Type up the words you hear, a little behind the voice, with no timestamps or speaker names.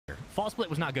Fall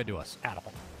Split was not good to us at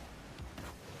all.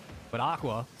 But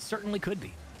Aqua certainly could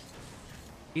be.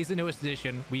 He's the newest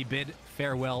addition. We bid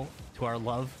farewell to our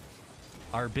love,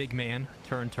 our big man,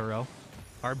 Turo,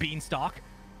 our beanstalk.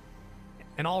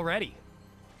 And already,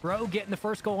 Rogue getting the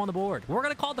first goal on the board. We're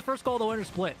going to call it the first goal of the winner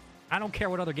split. I don't care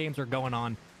what other games are going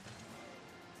on.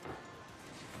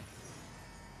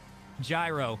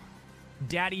 Gyro.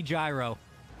 Daddy Gyro.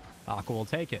 Aqua will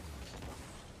take it.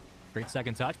 Great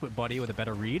second touch, but Buddy with a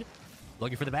better read.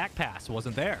 Looking for the back pass.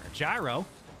 Wasn't there. Gyro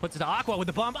puts it to Aqua with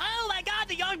the bump. Oh my god,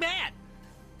 the young man!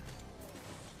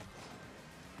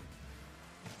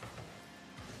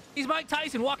 He's Mike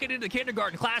Tyson walking into the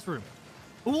kindergarten classroom.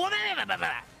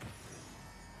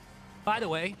 By the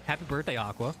way, happy birthday,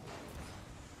 Aqua.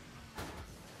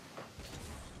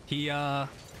 He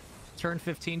turned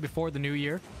 15 before the new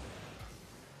year.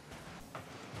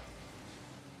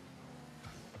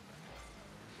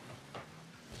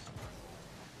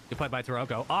 Good play by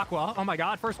Taroko. Aqua, oh my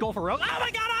god, first goal for Rogue. Oh my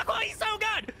god, Aqua, he's so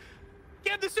good!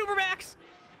 Give him the Supermax!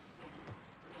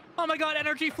 Oh my god,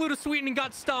 Energy flew to Sweden and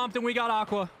got stomped, and we got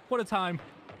Aqua. What a time.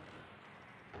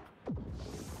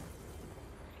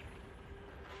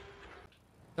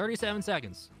 "37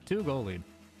 seconds. 2-goal lead.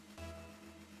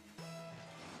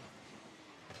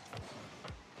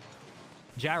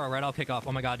 Gyro, right, I'll kick off.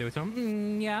 Oh my god, do it to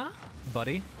him. Yeah,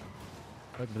 buddy.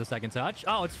 Looking for the second touch.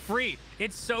 Oh, it's free.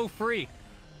 It's so free.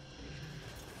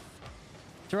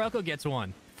 Taroko gets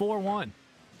one. 4-1.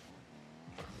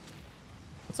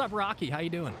 What's up, Rocky? How you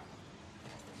doing?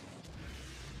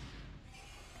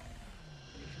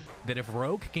 That if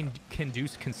Rogue can do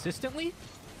consistently,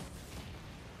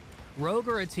 Rogue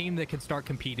are a team that can start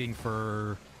competing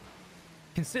for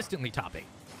consistently top 8.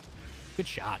 Good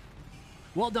shot.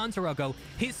 Well done, Taroko.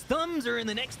 His thumbs are in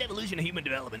the next evolution of human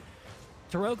development.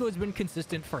 Taroko has been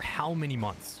consistent for how many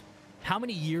months? How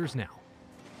many years now?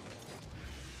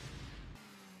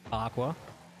 Aqua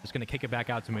just going to kick it back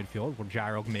out to midfield where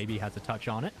Gyro maybe has a touch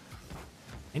on it.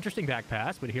 Interesting back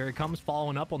pass, but here it comes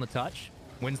following up on the touch.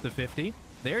 Wins the 50.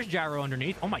 There's Gyro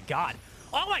underneath. Oh my god.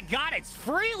 Oh my god, it's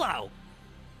Freelo!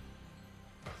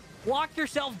 Lock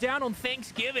yourself down on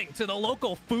Thanksgiving to the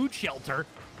local food shelter.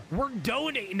 We're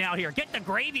donating out here. Get the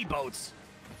gravy boats.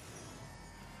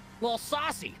 A little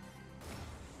saucy.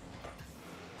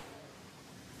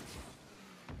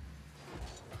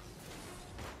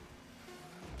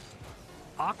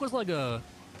 Aqua's like a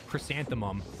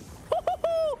chrysanthemum.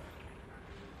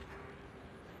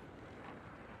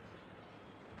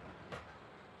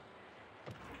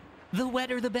 The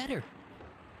wetter, the better.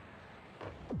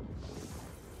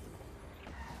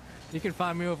 You can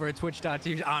find me over at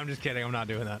twitch.tv. I'm just kidding. I'm not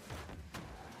doing that.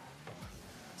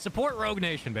 Support Rogue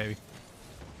Nation, baby.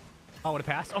 Oh, what a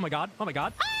pass. Oh, my God. Oh, my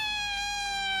God. Ah!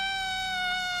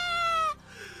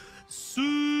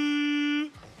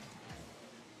 Su.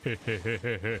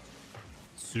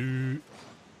 Su.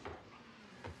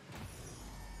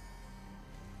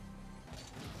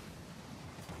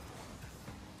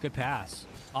 Good pass.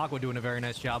 Aqua doing a very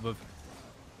nice job of...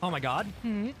 Oh, my God.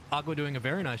 Aqua doing a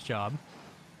very nice job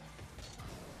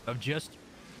of just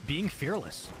being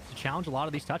fearless to challenge a lot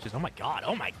of these touches. Oh my god.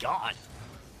 Oh my god.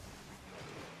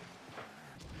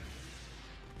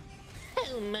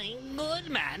 Oh my god,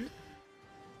 man.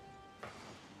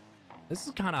 This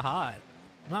is kind of hot.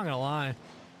 I'm not gonna lie.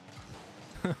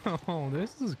 Oh,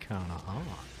 this is kind of hot.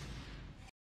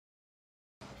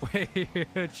 Wait,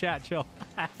 chat, chill.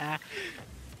 You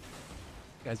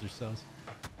guys are sus.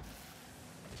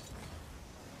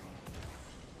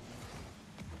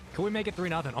 Can we make it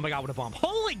 3-0? Oh my god, what a bomb.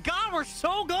 Holy god, we're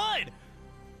so good!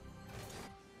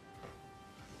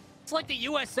 It's like the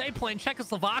USA playing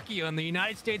Czechoslovakia in the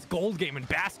United States gold game in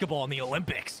basketball in the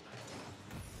Olympics.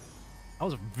 That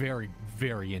was a very,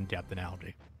 very in-depth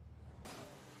analogy.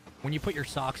 When you put your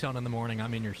socks on in the morning,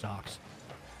 I'm in your socks.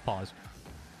 Pause.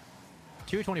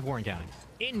 2:24 and counting.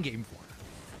 In game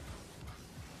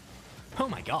 4. Oh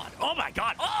my god. Oh my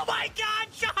god. Oh my god,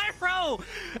 Gyro!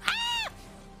 Ah!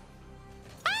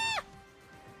 Ah!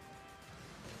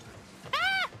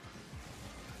 Ah!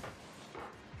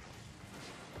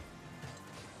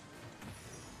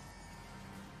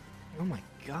 Oh my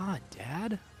god,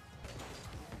 Dad.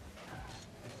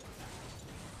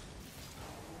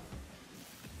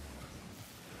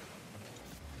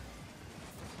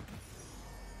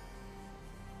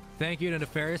 Thank you to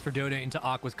Nefarious for donating to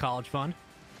Aqua's college fund.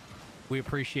 We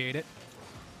appreciate it.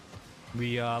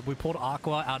 We pulled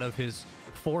Aqua out of his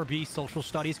 4B social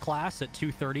studies class at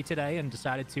 2:30 today and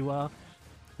decided to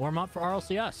warm up for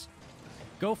RLCS.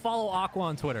 Go follow Aqua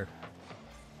on Twitter.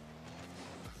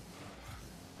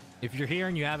 If you're here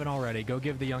and you haven't already, go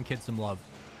give the young kid some love.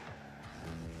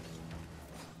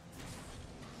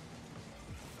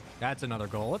 That's another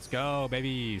goal. Let's go,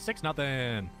 baby.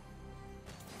 6-0.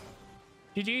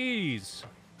 GG's.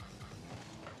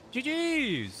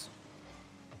 GG's.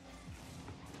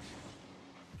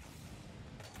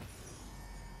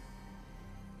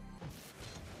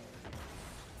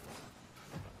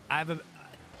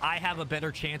 I have a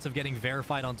better chance of getting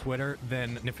verified on Twitter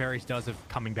than Nefarious does of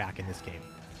coming back in this game.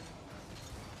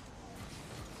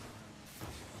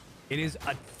 It is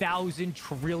 1,000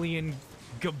 trillion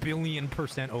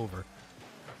gabillion% over.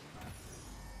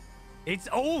 It's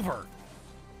over.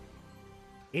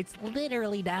 It's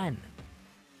literally done.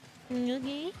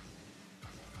 Okay.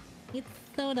 It's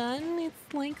so done.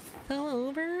 It's like so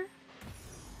over.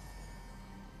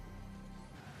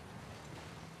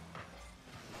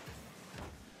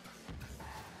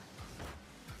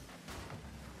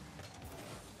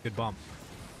 Good bump.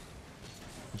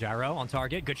 Gyro on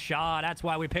target. Good shot. That's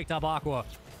why we picked up Aqua.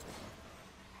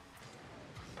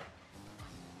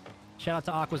 Shout out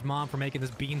to Aqua's mom for making this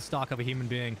beanstalk of a human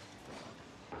being.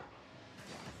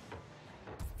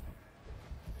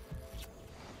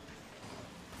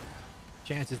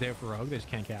 Chances there for Rogue. They just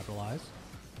can't capitalize.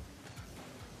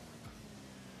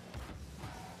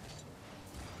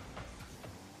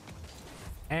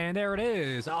 And there it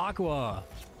is. Aqua.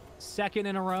 Second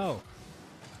in a row.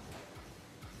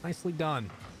 Nicely done.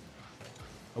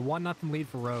 A 1-0 lead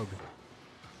for Rogue.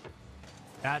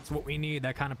 That's what we need,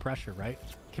 that kind of pressure, right?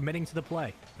 Committing to the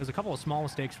play. There's a couple of small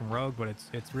mistakes from Rogue, but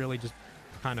it's really just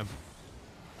kind of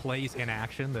plays in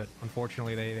action that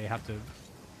unfortunately they have to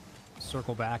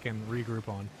circle back and regroup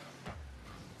on.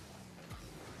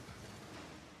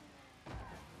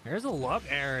 There's a look.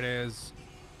 There it is.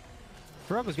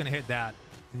 Rogue was going to hit that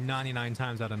 99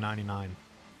 times out of 99.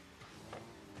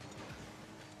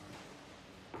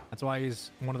 That's why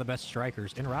he's one of the best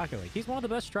strikers in Rocket League. He's one of the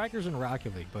best strikers in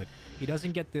Rocket League, but he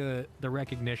doesn't get the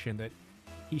recognition that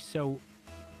he so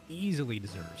easily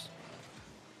deserves.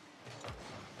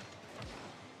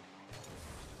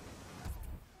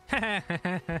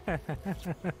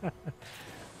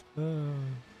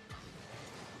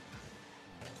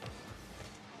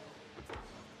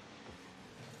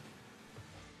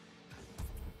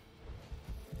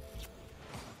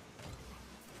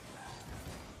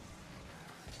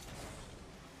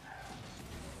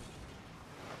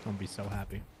 Don't be so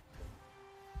happy.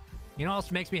 You know what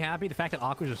else makes me happy? The fact that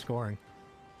Aqua's are scoring.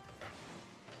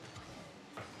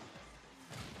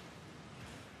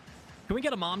 Can we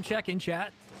get a mom check in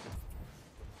chat?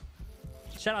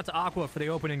 Shout out to Aqua for the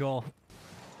opening goal.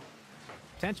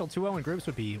 Potential 2-0 in groups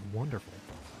would be wonderful.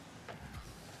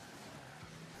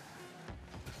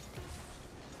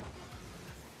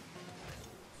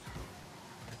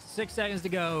 Six seconds to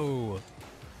go.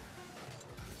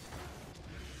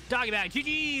 Doggy bag.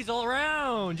 GG's all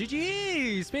around.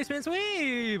 GG's. Spaceman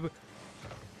sweep.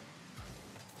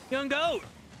 Young goat.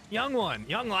 Young one.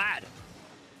 Young lad.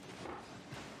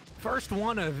 First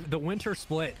one of the winter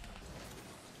split.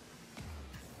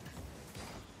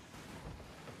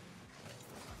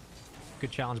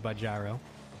 Good challenge by Gyro.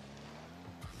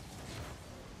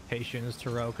 Patience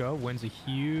Taroko wins a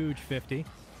huge 50.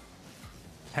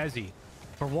 Hezzy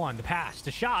for one. The pass.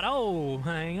 The shot. Oh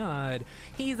my god.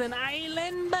 He's an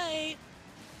island boy.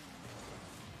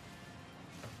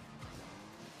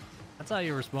 That's how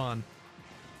you respond.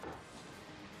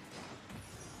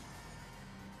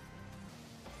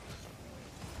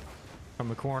 From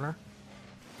the corner.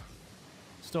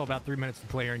 Still about 3 minutes to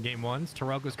play here in game one.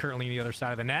 Taroko's currently on the other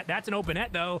side of the net. That's an open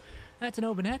net, though. That's an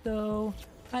open net, though.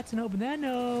 That's an open net,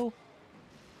 no.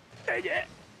 Yeah.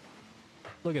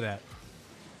 Look at that.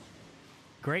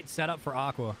 Great setup for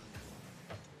Aqua.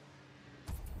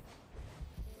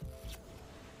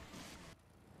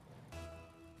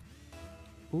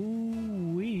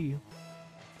 Ooh-wee.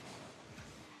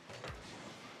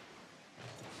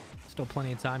 Still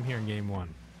plenty of time here in game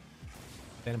one.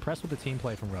 Been impressed with the team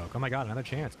play from Rogue. Oh my god, another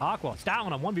chance. Aqua,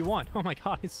 styling him 1v1. Oh my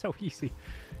god, it's so easy.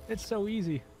 It's so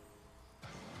easy.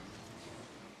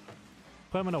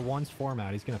 Put him in a ones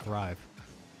format. He's going to thrive.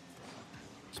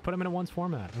 Just put him in a ones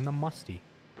format. In the musty.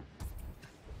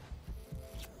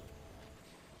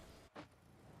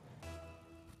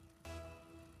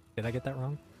 Did I get that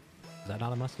wrong? Is that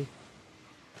not a musty?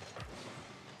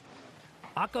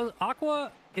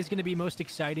 Aqua is going to be most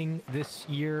exciting this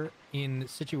year in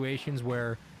situations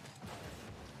where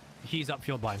he's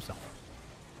upfield by himself.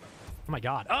 Oh my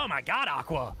god. Oh my god,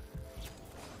 Aqua!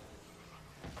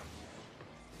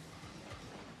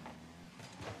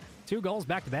 Two goals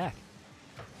back to back.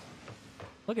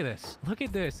 Look at this. Look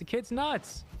at this. The kid's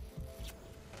nuts.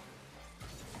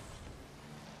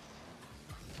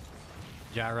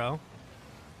 Gyro.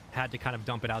 Had to kind of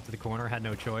dump it out to the corner. Had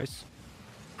no choice.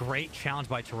 Great challenge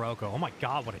by Taroko. Oh my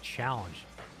god, what a challenge.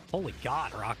 Holy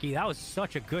god, Rocky. That was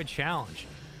such a good challenge.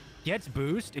 Gets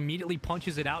boost, immediately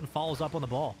punches it out and follows up on the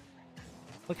ball.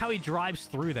 Look how he drives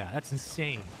through that. That's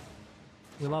insane.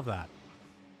 We love that.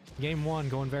 Game 1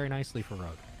 going very nicely for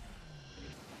Rogue.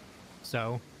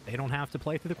 So, they don't have to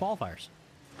play through the qualifiers.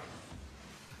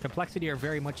 Complexity are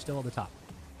very much still at the top.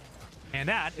 And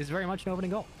that is very much an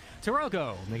opening goal.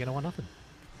 Taroko making it 1-0.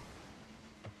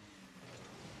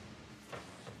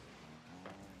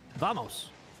 Vamos.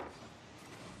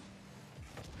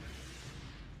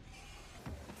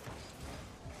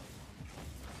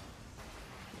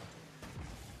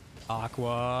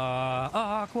 Aqua.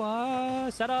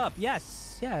 Set up.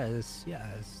 Yes.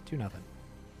 2-0.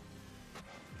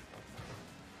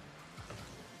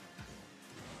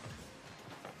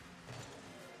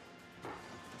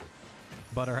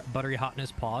 Buttery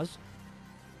hotness pause.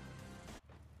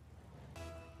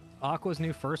 Aqua's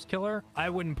new first killer? I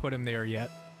wouldn't put him there yet.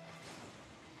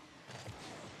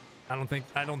 I don't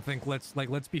think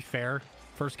let's be fair.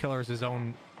 First killer is his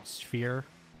own sphere.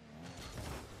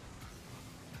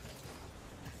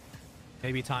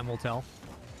 Maybe time will tell.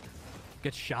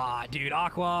 Good shot, dude.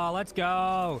 Aqua, let's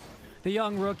go. The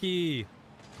young rookie.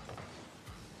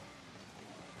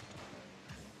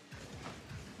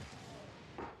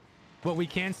 What we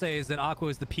can say is that Aqua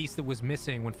is the piece that was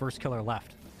missing when first killer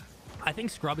left. I think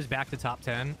Scrub is back to top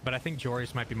 10, but I think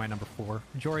Jorius might be my number 4.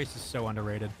 Jorius is so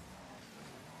underrated.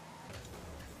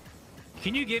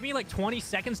 Can you give me like 20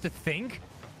 seconds to think?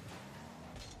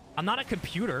 I'm not a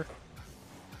computer.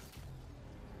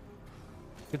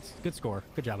 Good score.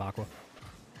 Good job, Aqua.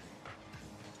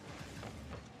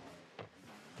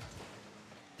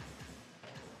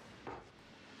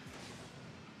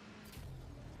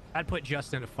 I'd put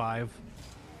Justin at 5.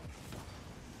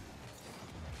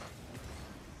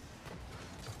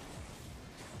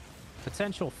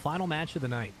 Potential final match of the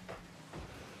night.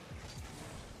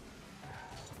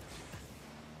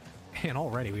 And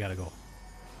already we gotta go.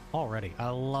 Already. I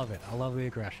love it. I love the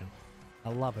aggression. I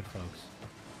love it, folks.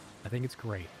 I think it's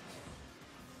great.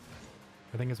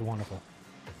 I think it's wonderful.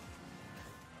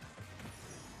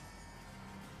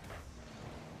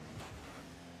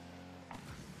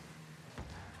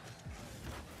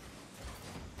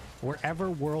 Wherever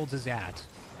Worlds is at,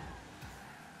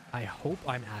 I hope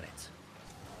I'm at it.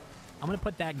 I'm going to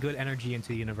put that good energy into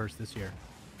the universe this year.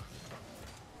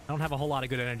 I don't have a whole lot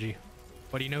of good energy.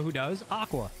 But you know who does?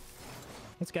 Aqua.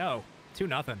 Let's go.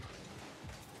 2-0.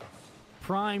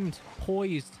 Primed,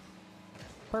 poised,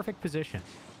 perfect position.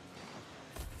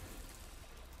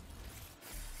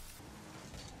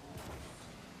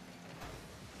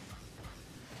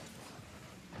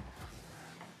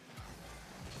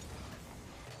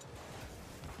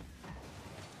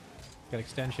 Good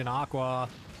extension, Aqua.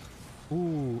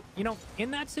 Ooh, you know,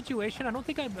 in that situation, I don't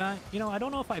think I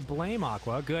don't know if I blame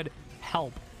Aqua. Good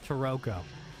help, Taroko.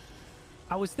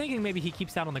 I was thinking maybe he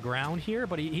keeps that on the ground here,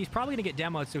 but he's probably going to get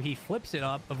demoed, so he flips it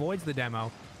up, avoids the demo,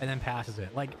 and then passes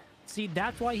it. Like, see,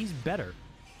 that's why he's better.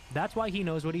 That's why he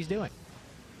knows what he's doing.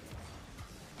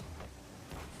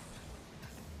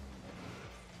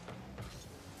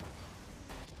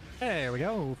 There we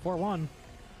go, 4-1.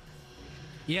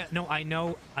 Yeah, no, I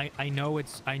know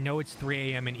it's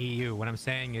 3 a.m. in EU. What I'm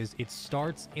saying is it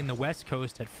starts in the West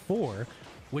Coast at 4,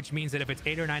 which means that if it's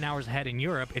 8 or 9 hours ahead in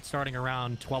Europe, it's starting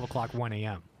around 12 o'clock, 1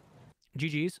 a.m.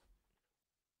 GG's.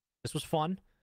 This was fun.